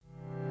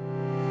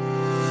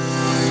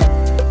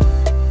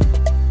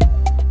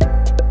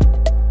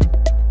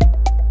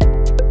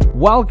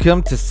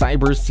Welcome to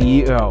Cyber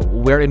CEO,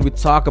 wherein we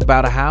talk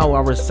about how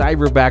our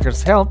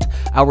cyberbackers helped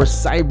our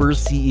cyber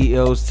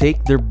CEOs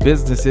take their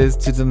businesses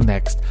to the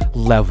next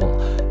level.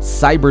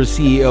 Cyber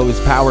CEO is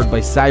powered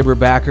by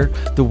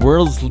Cyberbacker, the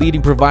world's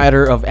leading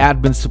provider of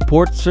admin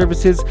support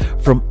services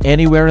from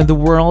anywhere in the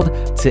world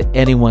to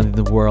anyone in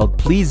the world.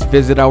 Please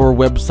visit our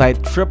website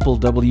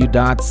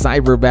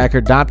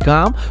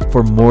www.cyberbacker.com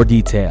for more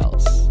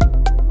details.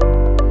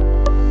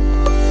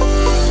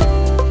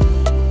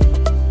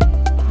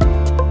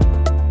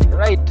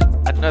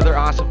 Another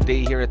awesome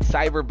day here at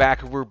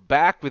Cyberbacker. We're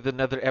back with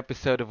another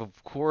episode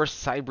of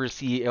course, Cyber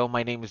CEO.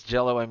 My name is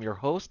Jello. I'm your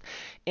host.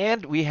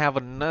 And we have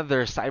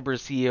another Cyber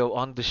CEO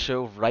on the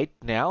show right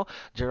now.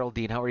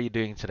 Geraldine, how are you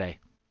doing today?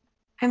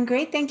 I'm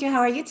great, thank you.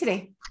 How are you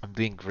today? I'm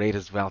doing great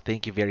as well.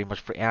 Thank you very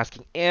much for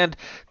asking. And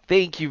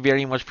thank you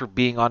very much for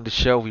being on the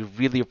show. We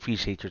really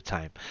appreciate your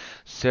time.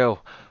 So,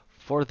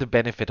 for the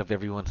benefit of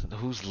everyone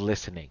who's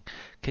listening,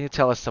 can you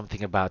tell us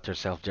something about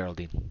yourself,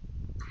 Geraldine?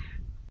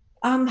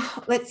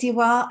 Let's see.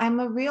 Well,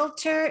 I'm a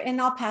realtor in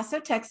El Paso,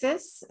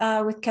 Texas,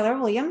 with Keller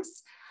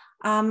Williams.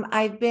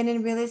 I've been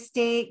in real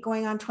estate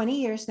going on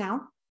 20 years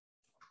now.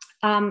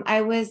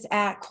 I was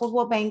at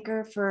Coldwell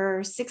Banker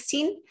for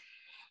 16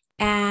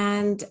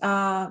 and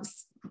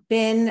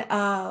been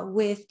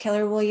with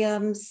Keller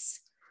Williams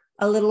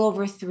a little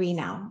over 3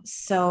 now.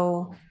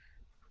 So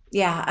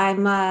yeah,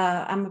 I'm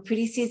a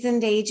pretty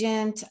seasoned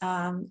agent.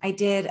 I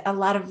did a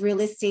lot of real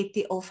estate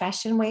the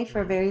old-fashioned way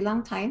for a Mhm. very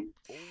long time,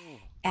 Oh.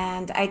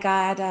 and I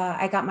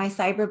got my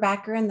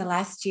cyberbacker in the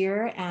last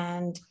year,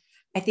 and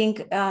I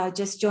think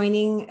just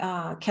joining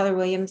Keller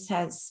Williams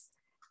has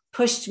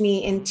pushed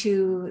me Mhm.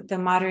 into the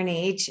modern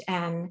age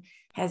and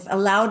has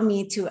allowed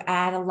me to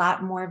add a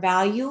lot more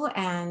value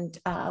and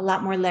a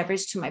lot more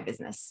leverage to my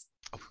business.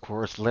 Of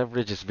course,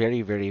 leverage is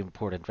very, very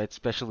important, right?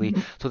 Especially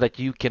Mhm. so that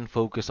you can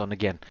focus on,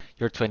 again,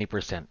 your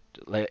 20%,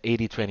 like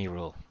 80-20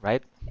 rule,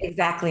 right?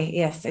 Exactly.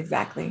 Yes,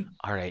 exactly.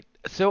 All right.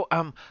 So,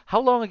 how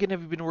long again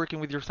have you been working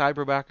with your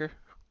cyberbacker?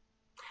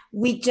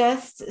 We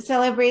just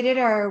celebrated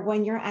our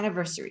 1 year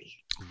anniversary.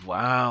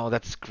 Wow,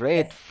 that's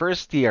great. Yes.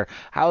 First year.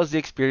 How's the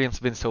experience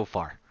been so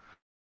far?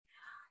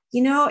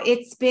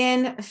 It's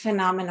been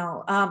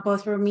phenomenal.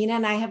 Both Romina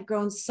and I have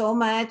grown so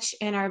much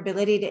in our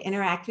ability to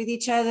interact with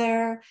each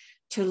other,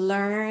 to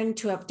learn,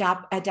 to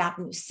adapt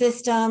new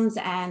systems,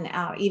 and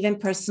even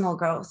personal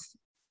growth.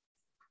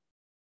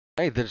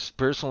 Right, there's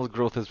personal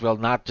growth as well,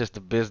 not just the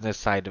business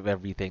side of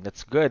everything.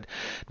 That's good.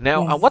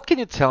 Now, Yes. what can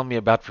you tell me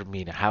about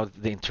Romina? How's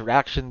the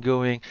interaction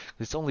going?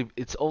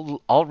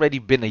 Already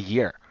been a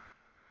year.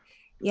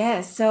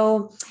 Yes.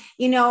 So,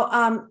 you know,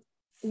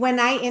 when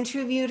I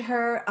interviewed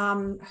her,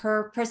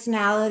 her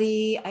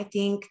personality, I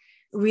think,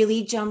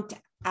 really jumped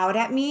out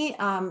at me.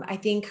 I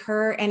think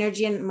her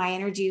energy and my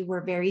energy were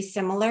very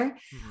similar.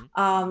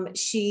 Hmm.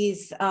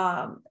 She's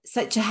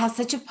has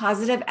such a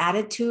positive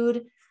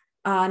attitude,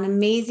 an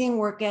amazing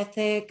work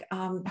ethic,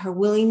 her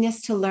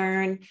willingness to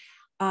learn.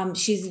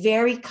 She's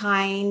very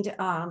kind,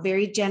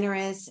 very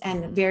generous, and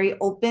Hmm. very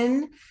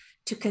open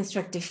to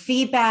constructive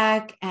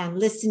feedback and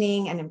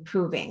listening and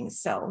improving.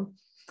 So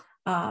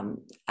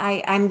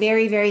I'm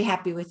very, very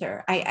happy with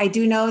her. I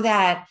do know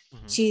that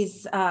Hmm.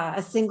 she's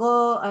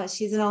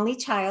she's an only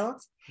child,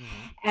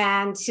 Hmm.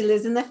 and she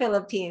lives in the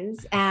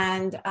Philippines.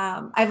 And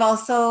I've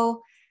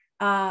also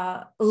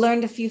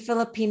learned a few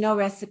Filipino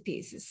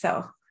recipes.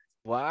 So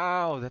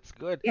Wow, that's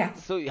good. yeah,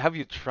 So, have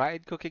you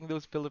tried cooking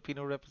those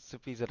Filipino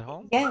recipes at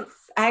home? yes,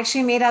 I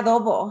actually made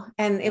adobo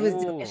and it was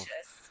Oh,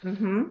 delicious.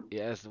 Hmm.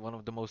 yes, one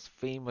of the most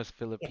famous Yes,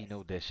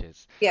 Filipino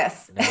dishes.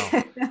 yes.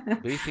 Now,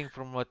 basing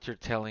from what you're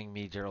telling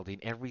me, Geraldine,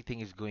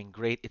 everything is going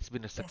great. It's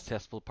been a Yes.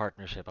 successful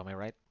partnership, am I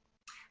right?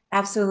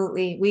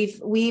 Absolutely.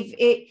 We've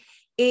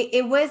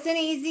it wasn't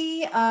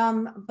easy,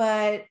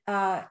 but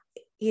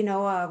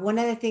one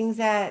of the things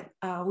that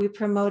we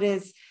promote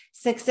is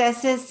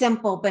success is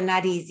simple but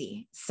not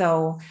easy.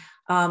 So,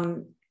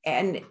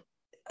 and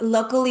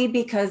luckily,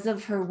 because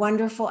of her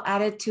wonderful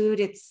attitude,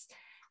 it's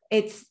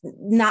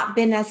not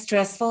been as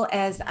stressful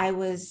as Mhm. I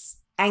was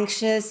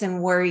anxious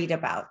and worried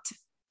about.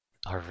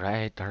 All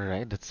right,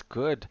 that's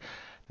good.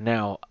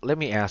 Now, let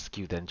me ask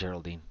you then,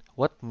 Geraldine,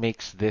 what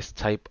makes this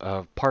type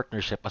of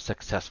partnership a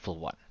successful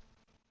one?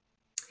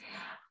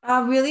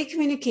 Really,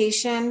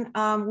 communication.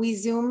 We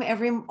Zoom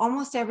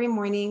almost every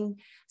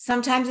morning.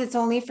 Sometimes it's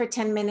only for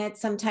 10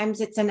 minutes.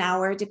 Sometimes it's an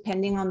hour,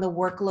 depending on the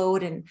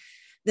workload and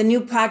the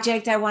new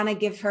project I want to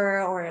give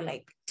her, or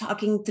like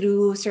talking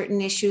through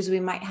certain issues we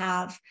might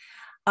have.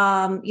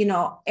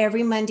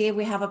 Every Monday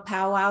we have a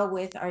powwow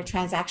with our Mhm.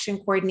 transaction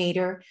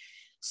coordinator.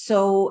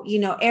 So,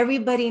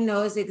 everybody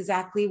knows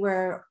exactly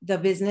where the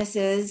business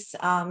is.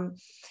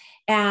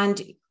 And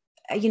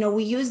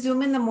we use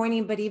Zoom in the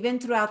morning, but even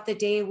throughout the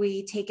day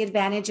we take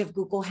advantage of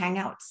Google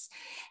Hangouts.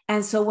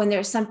 And so when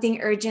there's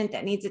something urgent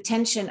that needs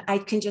attention, I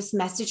can just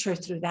message her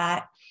through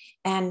that,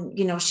 and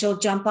she'll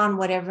jump on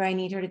whatever I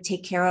need her to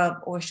take care of,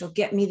 or she'll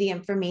get me the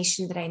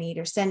information that I need,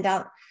 or send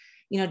out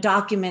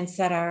documents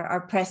that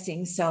are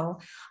pressing. So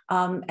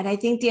and I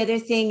think the other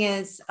thing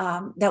is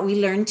that we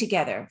learn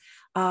together.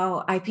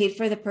 I paid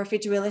for the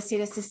Perfect Real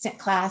Estate Assistant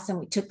class, and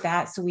we took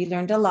that. So we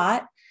learned a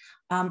lot.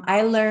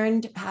 I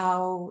learned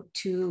how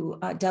to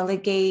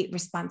delegate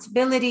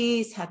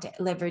responsibilities, how to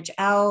leverage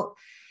out.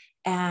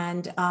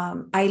 And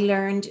I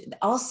learned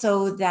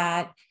also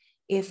that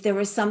if there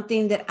was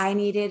something that I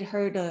needed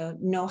her to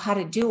know how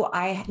to do,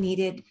 I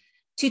needed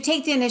to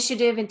take the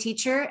initiative and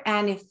teach her.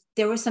 And if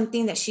there was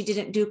something that she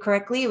didn't do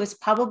correctly, it was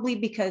probably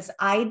because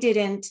I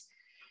didn't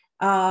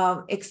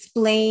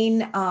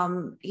explain,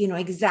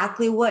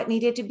 exactly what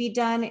needed to be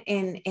done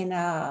in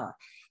a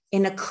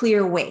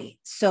clear way.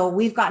 So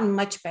we've gotten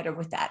much better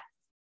with that.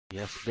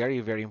 Yes, very,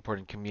 very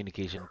important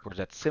communication. Of course,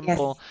 that Yes.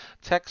 simple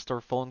text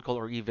or phone call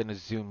or even a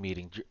Zoom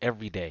meeting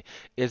every day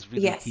is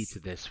really key Yes. to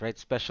this, right?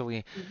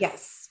 Especially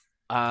Yes.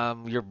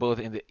 you're both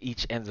in the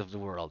each ends of the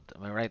world.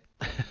 Am I right?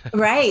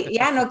 Right.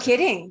 Yeah, no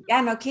kidding. Yeah,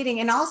 no kidding.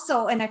 And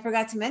also, and I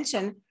forgot to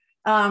mention,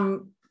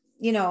 um,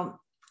 you know,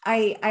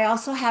 I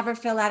also have her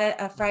fill out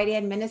a Friday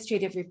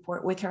administrative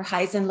report with her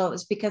highs and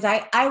lows, because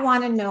I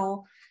want to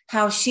know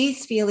how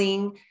she's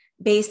feeling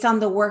based on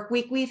the work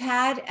week we've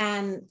had,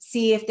 and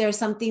see if there's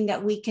something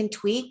that we can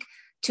tweak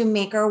to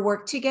make our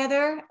work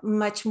together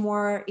much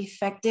more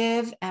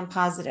effective and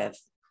positive.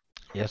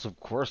 Yes, of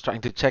course,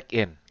 trying to check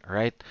in,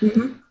 right?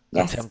 Mhm. A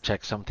Yes. temp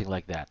check, something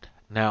like that.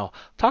 Now,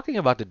 talking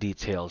about the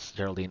details,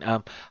 Geraldine,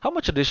 how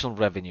much additional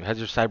revenue has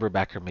your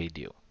cyberbacker made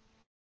you?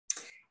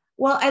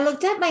 Well, I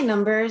looked at my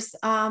numbers.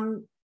 We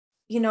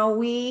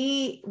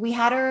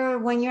had our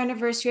 1 year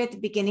anniversary at the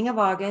beginning of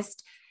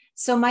August.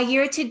 So my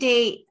year to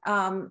date,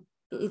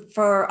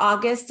 for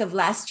August of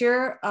last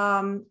year,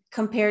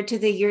 compared to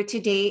the year to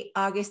date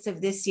August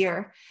of this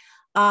year,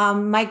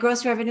 my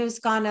gross revenue has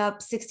gone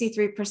up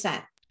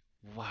 63%.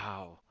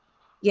 Wow.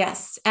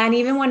 Yes. And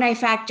even when I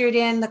factored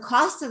in the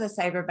cost of the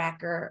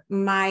cyberbacker,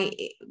 my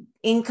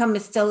income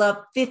is still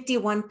up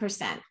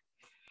 51%.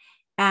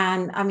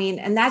 And I mean,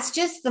 and that's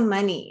just the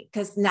money,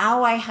 because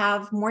now I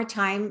have more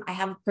time. I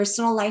have a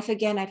personal life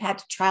again. I've had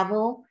to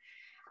travel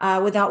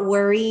without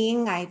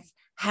worrying. I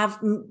have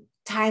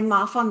time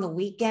off on the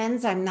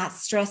weekends. I'm not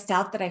stressed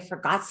out that I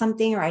forgot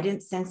something or I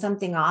didn't send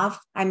something off.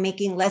 I'm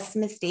making less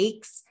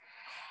mistakes.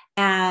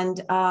 And,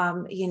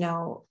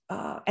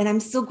 and I'm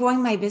still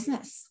growing my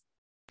business.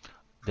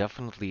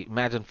 Definitely.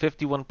 Imagine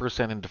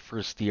 51% in the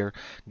first year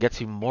gets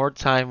you more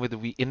time with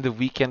in the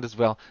weekend as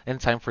well and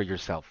time for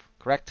yourself,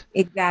 correct?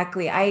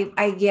 Exactly.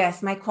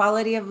 Yes, my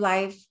quality of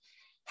life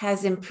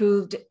has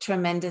improved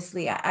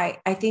tremendously. I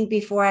think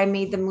before I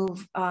made the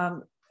move,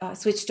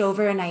 switched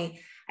over, and I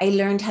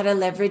learned how to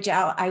leverage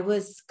out, I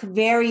was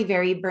very,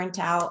 very burnt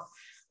out.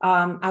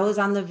 I was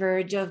on the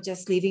verge of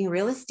just leaving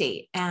real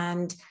estate.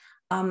 And,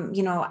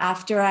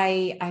 after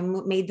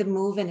made the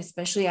move, and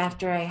especially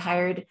after I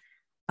hired,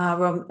 I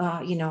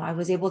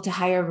was able to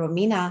hire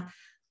Romina.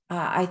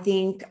 I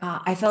think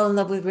I fell in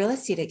love with real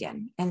estate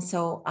again. And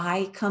so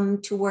I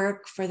come to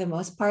work for the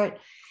most part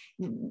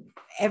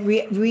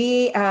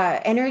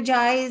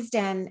energized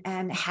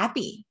and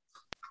happy.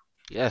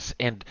 Yes,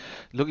 and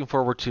looking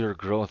forward to your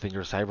growth in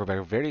your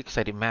cyberbacker. Very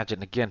excited.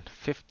 Imagine again,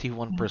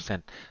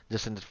 51%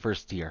 just in the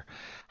first year.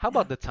 How Yeah.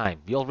 about the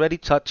time? You already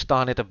touched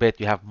on it a bit.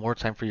 You have more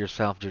time for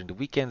yourself during the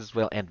weekends as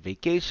well and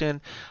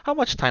vacation. How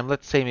much time,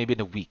 let's say maybe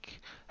in a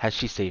week, has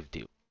she saved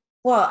you?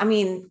 Well, I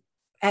mean,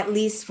 at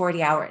least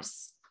 40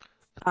 hours.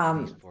 At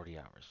least Um, 40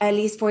 hours. at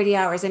least 40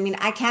 hours. I mean,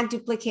 I can't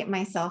duplicate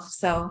myself.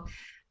 So,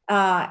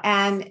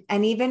 and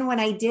even when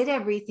I did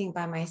everything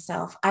by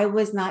myself, I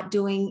was not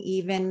doing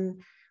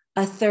even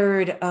a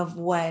third of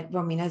what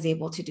Romina is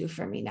able to do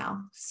for me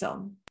now.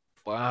 So,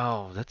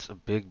 Wow, that's a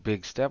big,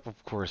 big step,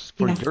 of course,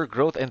 for yes, your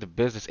growth and the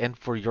business and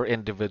for your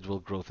individual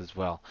growth as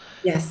well.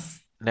 yes.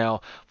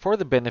 Now, for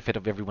the benefit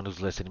of everyone who's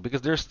listening,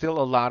 because there's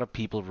still a lot of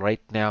people right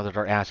now that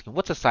are asking,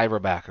 what's a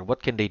cyberbacker?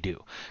 What can they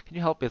do? Can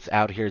you help us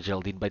out here,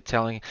 Geraldine, by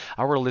telling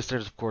our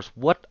listeners, of course,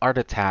 what are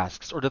the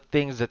tasks or the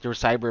things that your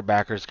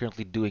cyberbacker is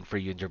currently doing for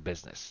you in your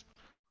business?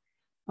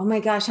 Oh my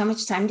gosh, how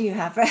much time do you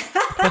have?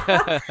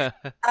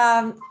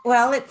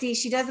 Well, let's see.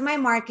 She does my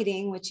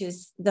marketing, which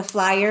is the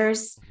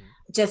flyers,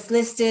 Mhm, just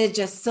listed,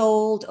 just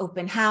sold,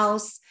 open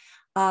house.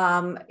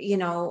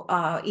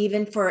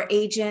 Even for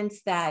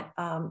agents that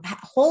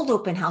hold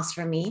open house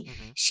for me,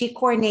 mhm, she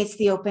coordinates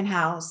the open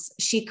house.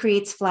 She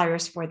creates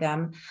flyers for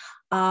them.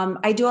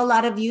 I do a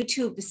lot of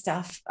YouTube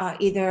stuff,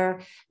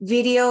 either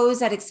videos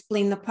that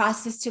explain the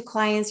process to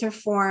clients or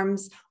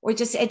forms, or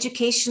just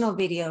educational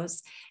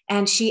videos.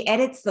 And she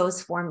edits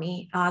those for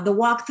me. The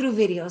walkthrough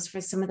videos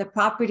for some of the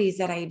properties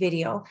that I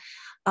video.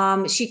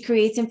 She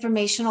creates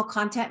informational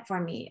content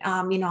for me.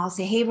 I'll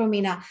say, hey,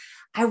 Romina,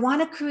 I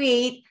want to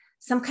create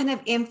some kind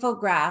of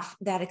infograph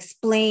that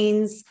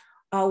explains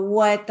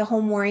what the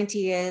home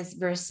warranty is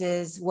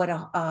versus what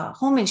a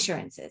home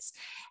insurance is.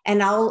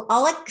 And I'll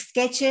like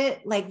sketch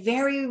it like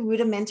very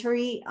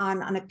rudimentary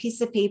on a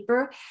piece of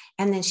paper,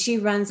 and then she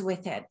runs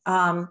with it.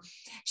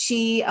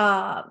 She'll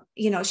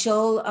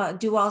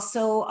do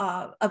also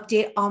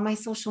update all my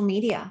social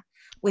media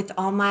with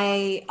all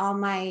my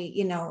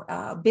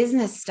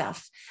business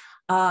stuff.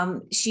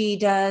 She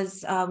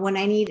does when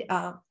I need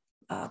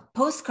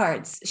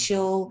postcards. mhm,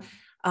 She'll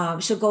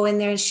She'll go in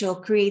there and she'll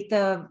create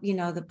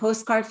the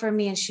postcard for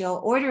me and she'll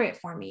order it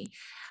for me.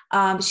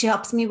 She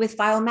helps me with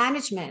file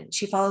management.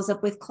 She follows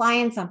up with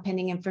clients on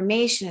pending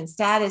information and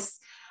status.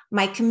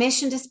 My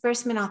commission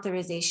disbursement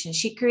authorization,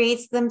 she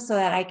creates them so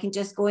that I can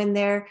just go in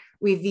there,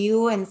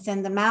 review and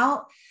send them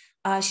out.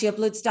 She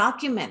uploads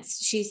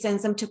documents. She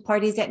sends them to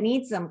parties that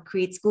needs them,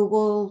 creates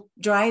Google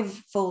Drive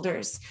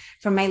folders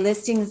for my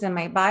listings and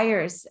my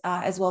buyers,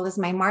 as well as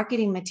my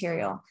marketing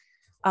material.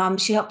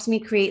 She helps me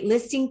create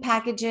listing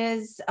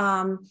packages.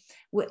 All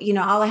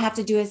I have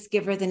to do is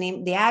give her the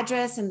name, the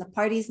address and the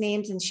parties'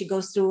 names, and she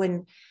goes through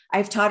and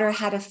I've taught her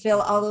how to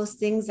fill all those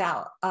things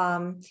out.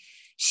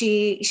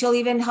 She'll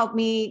even help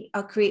me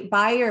create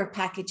buyer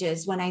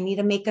packages when I need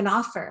to make an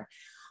offer.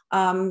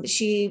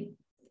 She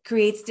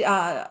creates,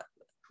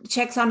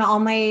 checks on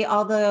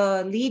all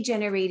the lead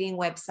generating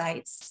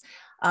websites,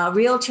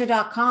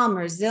 realtor.com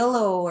or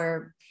Zillow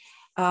or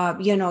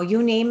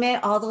you name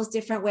it, all those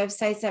different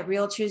websites that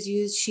realtors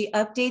use. She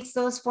updates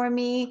those for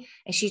me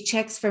and she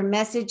checks for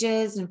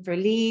messages and for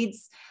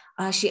leads.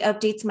 She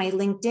updates my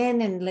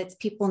LinkedIn and lets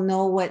people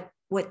know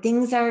what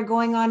things are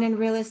going on in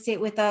real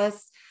estate with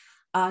us.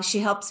 She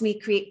helps me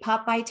create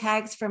pop-by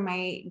tags for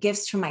my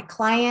gifts for my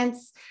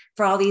clients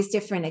for all these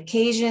different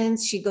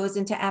occasions. She goes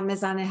into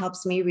Amazon and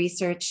helps me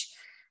research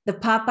the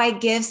pop-by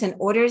gifts and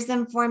orders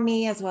them for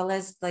me, as well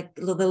as like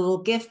the little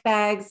gift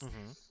bags.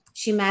 Mm-hmm.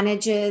 She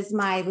manages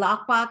my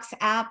Lockbox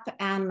app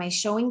and my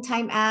Showing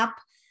Time app.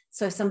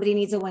 So if somebody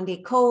needs a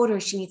one-day code or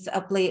she needs to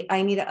upload,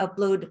 I need to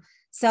upload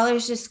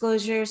seller's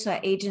disclosure so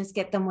that agents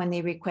get them when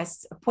they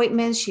request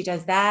appointments. She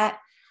does that.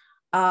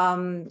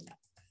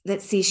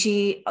 Let's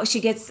see,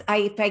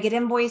 if I get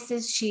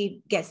invoices,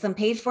 she gets them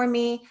paid for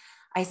me.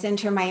 I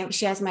send her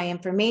she has my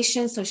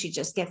information, so she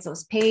just gets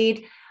those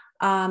paid.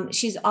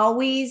 She's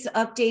always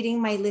updating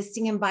my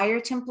listing and buyer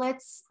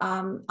templates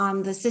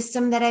on the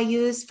system that I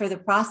use for the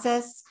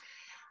process.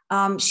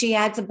 She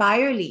adds a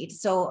buyer lead.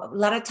 So a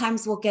lot of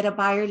times we'll get a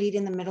buyer lead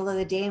in the middle of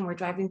the day and we're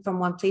driving from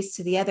one place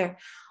to the other.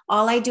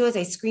 All I do is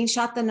I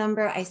screenshot the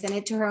number. I send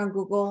it to her on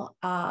Google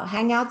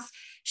Hangouts.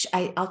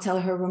 I'll tell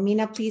her,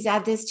 Romina, please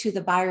add this to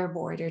the buyer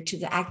board or to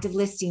the active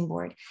listing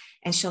board.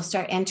 And she'll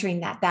start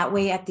entering that. That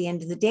way, at the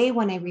end of the day,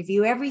 when I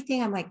review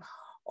everything, I'm like,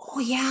 oh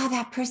yeah,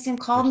 that person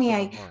called me.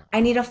 I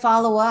need to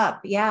follow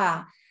up.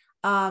 Yeah.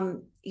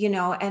 And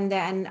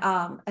then,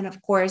 and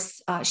of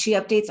course, she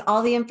updates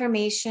all the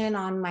information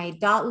on my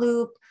dot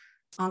loop,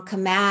 on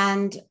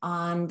Command,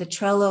 on the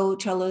Trello.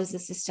 Trello is the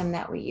system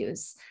that we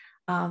use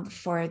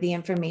for the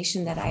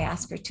information that I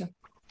ask her to.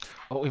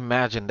 Oh,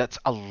 imagine that's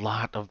a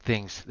lot of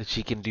things that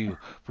she can do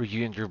for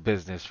you and your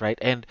business, right?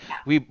 And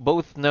we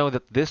both know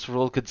that this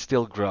role could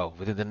still grow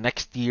within the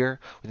next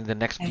year, within the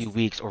next few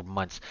weeks or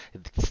months.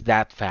 It's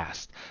that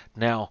fast.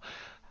 Now,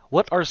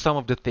 what are some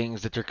of the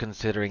things that you're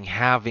considering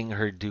having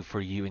her do for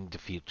you in the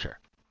future?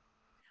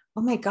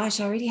 Oh my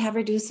gosh, I already have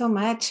her do so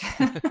much.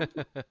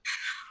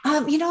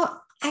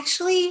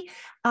 Actually,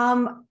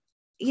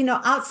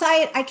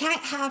 outside, I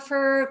can't have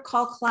her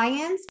call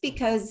clients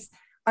because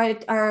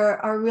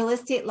our real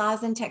estate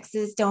laws in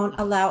Texas don't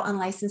allow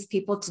unlicensed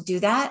people to do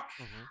that.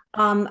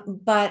 Mm-hmm.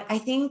 But I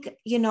think,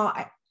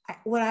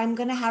 what I'm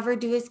going to have her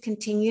do is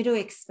continue to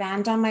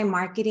expand on my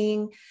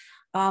marketing.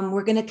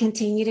 We're going to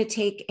continue to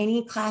take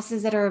any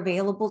classes that are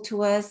available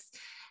to us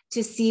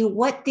to see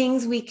what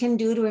things we can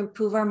do to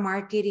improve our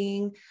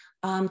marketing,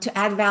 to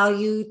add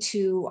value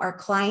to our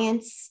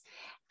clients,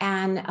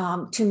 and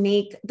to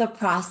make the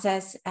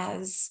process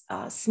as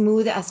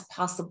smooth as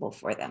possible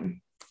for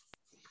them.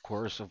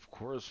 Of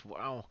course.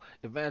 Wow.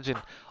 Imagine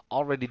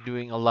already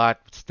doing a lot,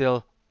 but still,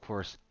 of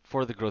course,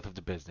 for the growth of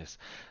the business.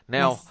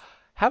 Now, yes.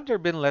 Have there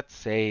been, let's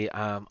say,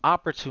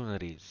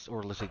 opportunities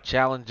or let's say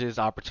challenges,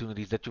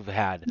 opportunities that you've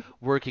had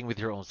working with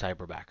your own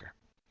cyberbacker?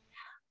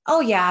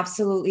 Oh, yeah,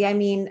 absolutely. I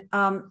mean,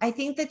 I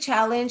think the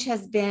challenge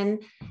has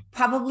been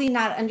probably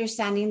not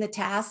understanding the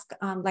task.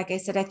 Like I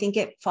said, I think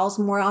it falls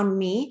more on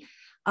me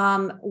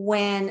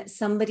when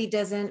somebody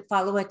doesn't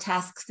follow a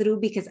task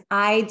through because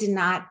I did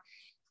not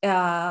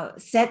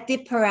set the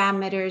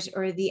parameters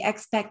or the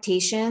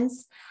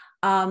expectations.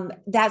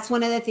 That's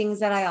one of the things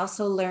that I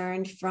also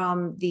learned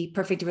from the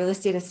Perfect Real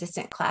Estate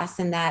Assistant class,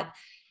 and that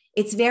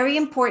it's very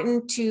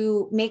important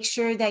to make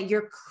sure that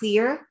you're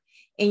clear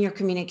in your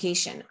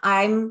communication.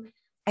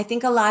 I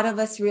think a lot of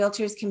us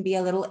realtors can be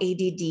a little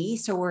ADD,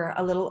 so we're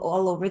a little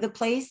all over the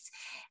place.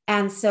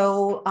 And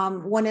so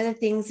one of the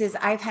things is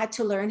I've had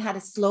to learn how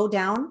to slow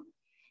down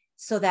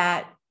so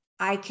that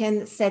I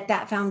can set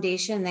that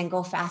foundation and then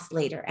go fast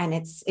later, and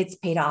it's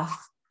paid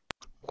off.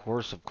 Of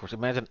course.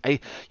 Imagine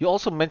you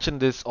also mentioned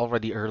this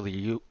already earlier.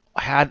 You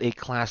had a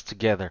class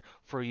together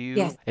for you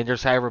yes. and your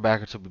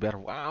cyberbacker to be better.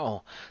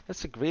 Wow,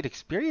 that's a great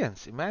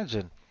experience.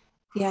 Imagine.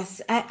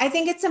 Yes, I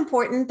think it's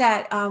important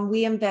that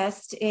we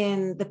invest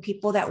in the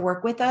people that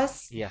work with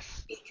us.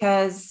 Yes,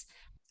 because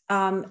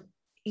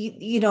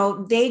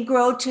they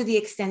grow to the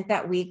extent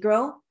that we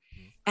grow.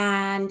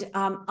 And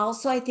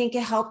also, I think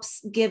it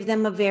helps give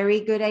them a very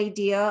good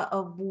idea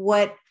of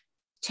what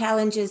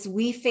challenges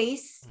we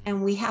face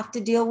and we have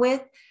to deal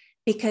with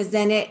because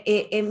then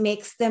it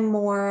makes them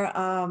more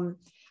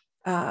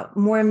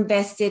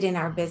invested in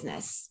our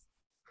business.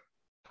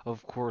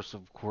 Of course,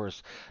 of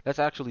course. That's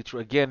actually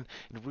true. Again,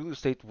 in the real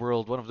estate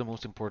world, one of the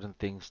most important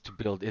things to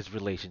build is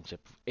relationship.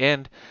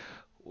 And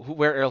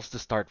where else to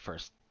start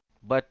first?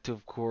 But to,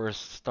 of course,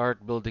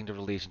 start building the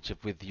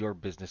relationship with your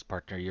business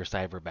partner, your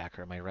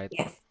cyberbacker. Am I right?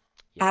 Yes,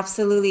 Yes.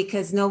 absolutely,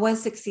 because no one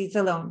succeeds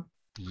alone.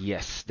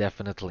 Yes,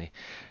 definitely.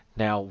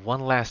 Now,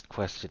 one last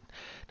question.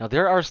 Now,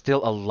 there are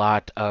still a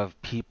lot of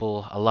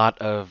people, a lot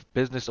of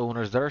business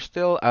owners that are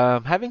still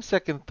having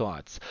second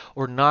thoughts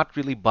or not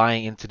really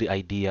buying into the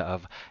idea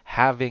of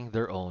having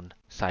their own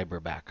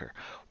cyberbacker.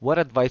 What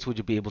advice would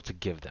you be able to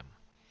give them?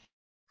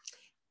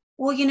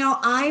 Well,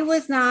 I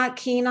was not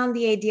keen on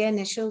the idea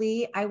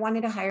initially. I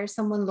wanted to hire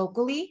someone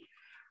locally.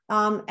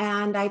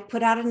 And I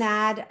put out an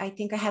ad. I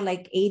think I had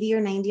like 80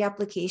 or 90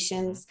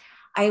 applications.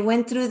 I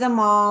went through them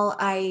all.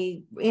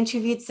 I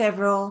interviewed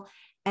several,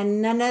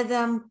 and none of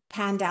them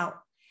panned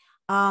out.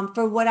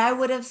 For what I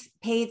would have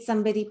paid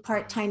somebody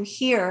part time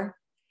here,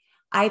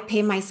 I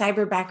pay my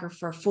cyberbacker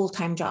for a full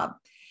time job.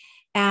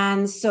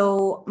 And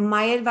so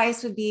my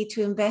advice would be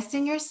to invest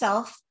in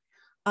yourself,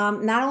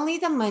 not only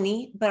the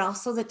money, but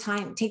also the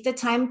time. Take the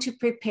time to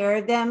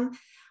prepare them,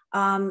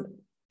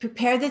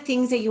 prepare the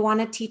things that you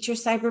want to teach your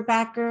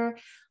cyberbacker.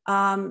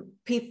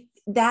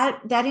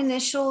 That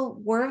initial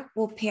work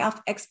will pay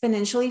off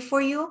exponentially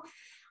for you.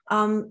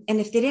 And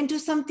if they didn't do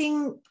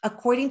something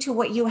according to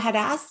what you had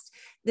asked,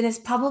 then it's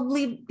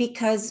probably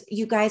because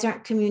you guys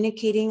aren't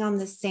communicating on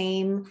the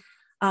same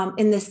on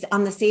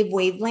the same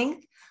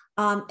wavelength.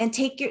 And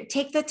take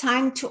the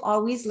time to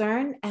always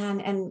learn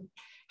and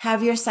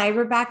have your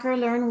cyberbacker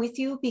learn with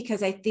you,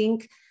 because I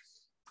think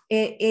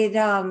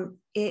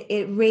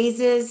it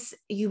raises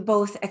you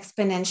both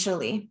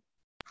exponentially.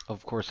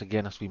 Of course,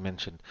 again, as we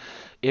mentioned,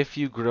 if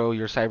you grow,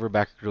 your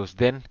cyberbacker grows,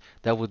 then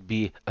that would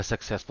be a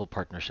successful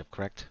partnership,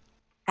 correct?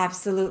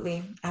 Absolutely,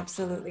 Okay.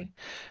 absolutely.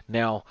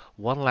 Now,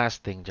 one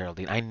last thing,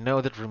 Geraldine. I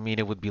know that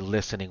Romina would be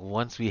listening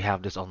once we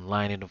have this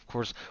online, and of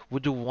course,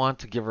 would you want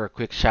to give her a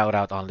quick shout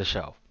out on the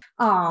show?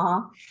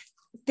 Aw,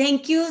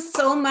 thank you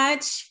so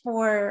much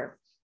for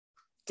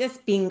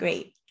just being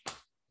great.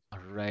 All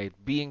right,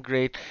 being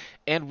great,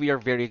 and we are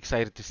very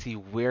excited to see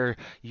where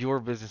your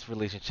business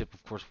relationship,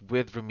 of course,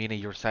 with Romina,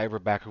 your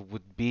cyberbacker,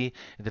 would be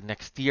in the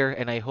next year.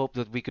 And I hope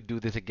that we could do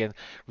this again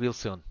real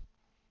soon.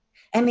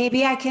 And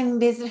maybe I can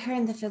visit her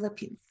in the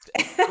Philippines.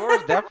 Of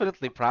course,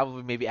 definitely,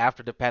 probably, maybe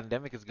after the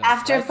pandemic is gone,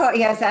 right?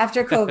 Yes,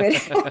 after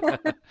COVID.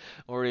 Don't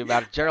worry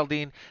about it.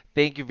 Geraldine,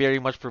 thank you very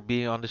much for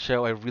being on the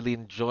show. I really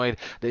enjoyed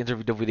the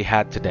interview that we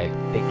had today.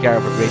 Take care.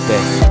 Have a great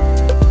day.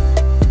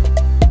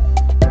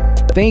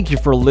 Thank you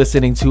for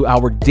listening to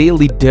our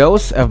daily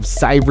dose of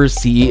Cyber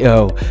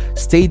CEO.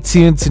 Stay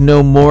tuned to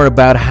know more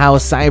about how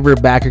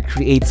Cyberbacker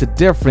creates a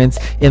difference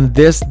in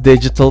this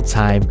digital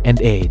time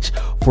and age.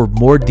 For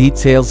more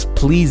details,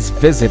 please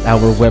visit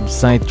our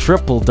website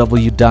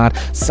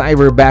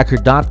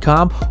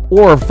www.cyberbacker.com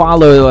or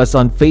follow us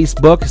on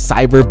Facebook,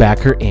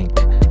 Cyberbacker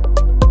Inc.